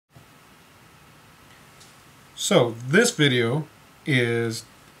So this video is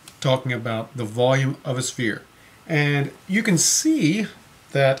talking about the volume of a sphere. And you can see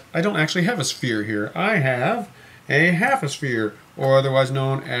that I don't actually have a sphere here. I have a half a sphere, or otherwise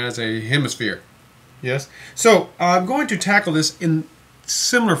known as a hemisphere. Yes? So I'm going to tackle this in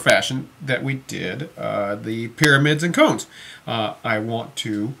similar fashion that we did the pyramids and cones. I want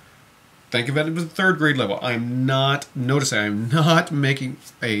to think of it as a third grade level. Notice I'm not making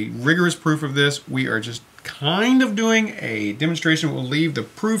a rigorous proof of this. We are just kind of doing a demonstration. We'll leave the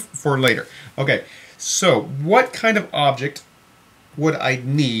proof for later. Okay, so what kind of object would I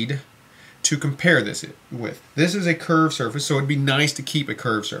need to compare this with? This is a curved surface, so it'd be nice to keep a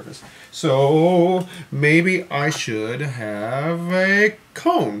curved surface. So maybe I should have a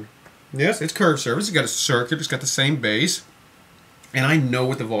cone. Yes, it's curved surface. It's got a circuit. It's got the same base. And I know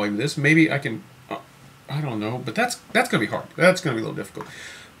what the volume of this. Maybe I can, I don't know, but that's going to be hard. That's going to be a little difficult.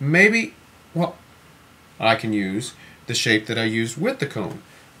 Maybe, well, I can use the shape that I used with the cone.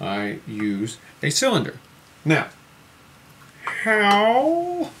 I use a cylinder. Now,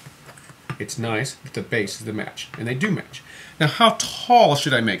 how? It's nice that the base is the match, and they do match. Now, how tall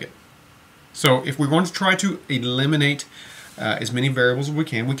should I make it? So if we're going to try to eliminate as many variables as we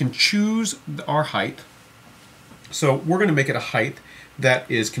can choose our height. So we're going to make it a height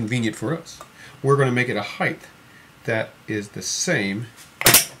that is convenient for us. We're going to make it a height that is the same,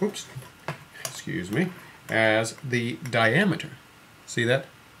 oops, excuse me, as the diameter. See that?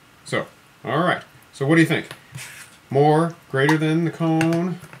 So, all right. So what do you think? More, greater than the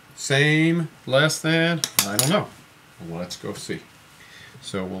cone, same, less than? I don't know. Well, let's go see.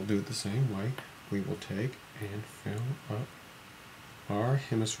 So we'll do it the same way. We will take and fill up our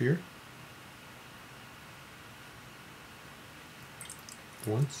hemisphere.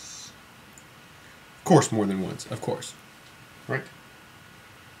 Once. Of course, more than once, of course. Right?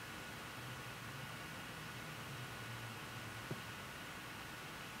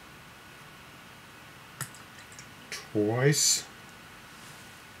 Twice.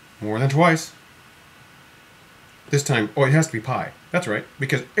 More than twice. This time, oh, it has to be pi. That's right,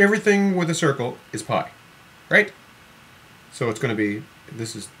 because everything with a circle is pi. Right? So it's going to be,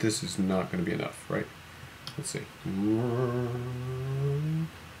 this is not going to be enough, right? Let's see.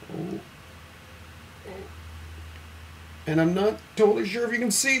 And I'm not totally sure if you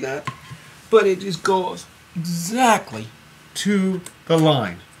can see that, but it just goes exactly to the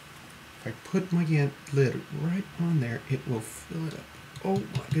line. If I put my lid right on there, it will fill it up. Oh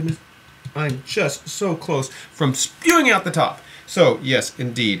my goodness. I'm just so close from spewing out the top. So yes,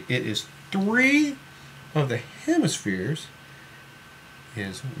 indeed, it is 3 of the hemispheres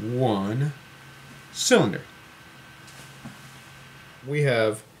is 1 cylinder. We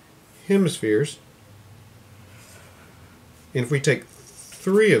have hemispheres, and if we take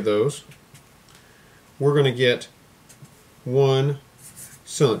 3 of those, we're going to get 1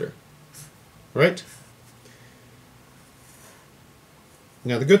 cylinder, right?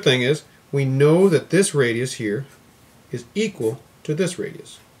 Now the good thing is we know that this radius here is equal to this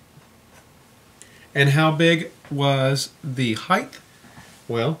radius. And how big was the height?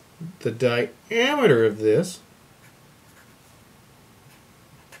 Well, the diameter of this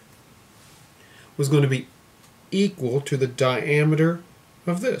was going to be equal to the diameter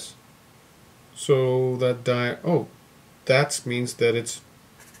of this. So that that means that it's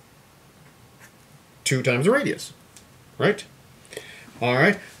 2 times the radius, right? All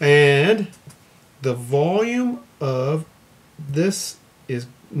right, and the volume of this is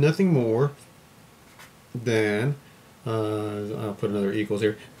nothing more than I'll put another equals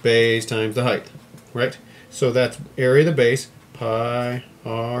here, base times the height, right? So that's area of the base, pi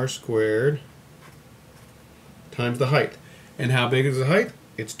r squared times the height. And how big is the height?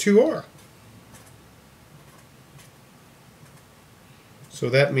 It's 2r. So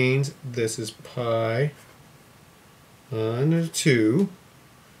that means this is pi under 2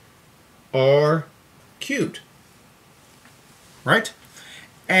 r cubed, right?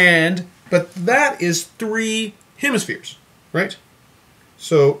 But that is 3 hemispheres, right?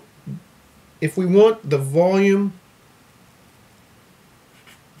 So if we want the volume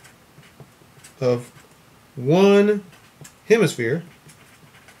of 1 hemisphere,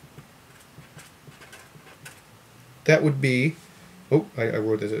 that would be, oh, I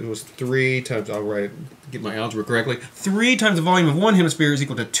wrote this, it was 3 times, I'll write it, get my algebra correctly, 3 times the volume of 1 hemisphere is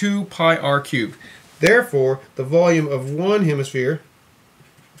equal to 2 pi r cubed. Therefore, the volume of 1 hemisphere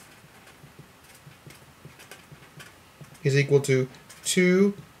is equal to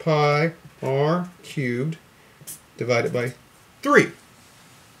 2 pi r cubed divided by 3.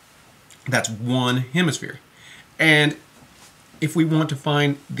 That's 1 hemisphere. And if we want to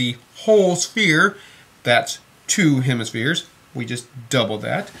find the whole sphere, that's 2 hemispheres, we just double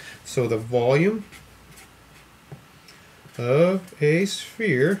that. So the volume of a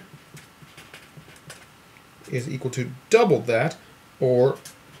sphere is equal to double that, or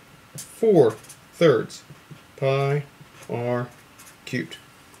 4/3 pi r cubed.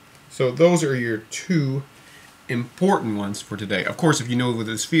 So those are your 2 important ones for today. Of course, if you know what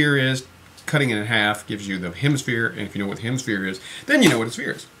the sphere is, cutting it in half gives you the hemisphere, and if you know what the hemisphere is, then you know what a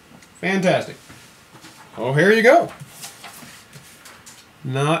sphere is. Fantastic. Oh, here you go.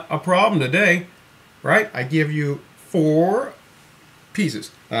 Not a problem today, right? I give you 4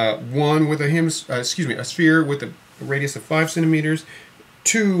 pieces. One with a sphere with a radius of 5 centimeters.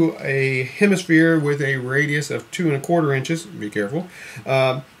 2, a hemisphere with a radius of 2 1/4 inches. Be careful.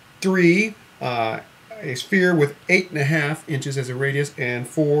 3, a sphere with 8.5 inches as a radius, and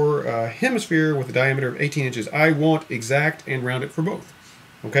 4, a hemisphere with a diameter of 18 inches. I want exact and round it for both.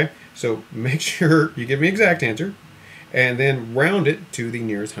 Okay, so make sure you give me exact answer, and then round it to the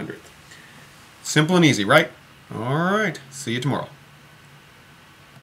nearest hundredth. Simple and easy, right? All right, see you tomorrow.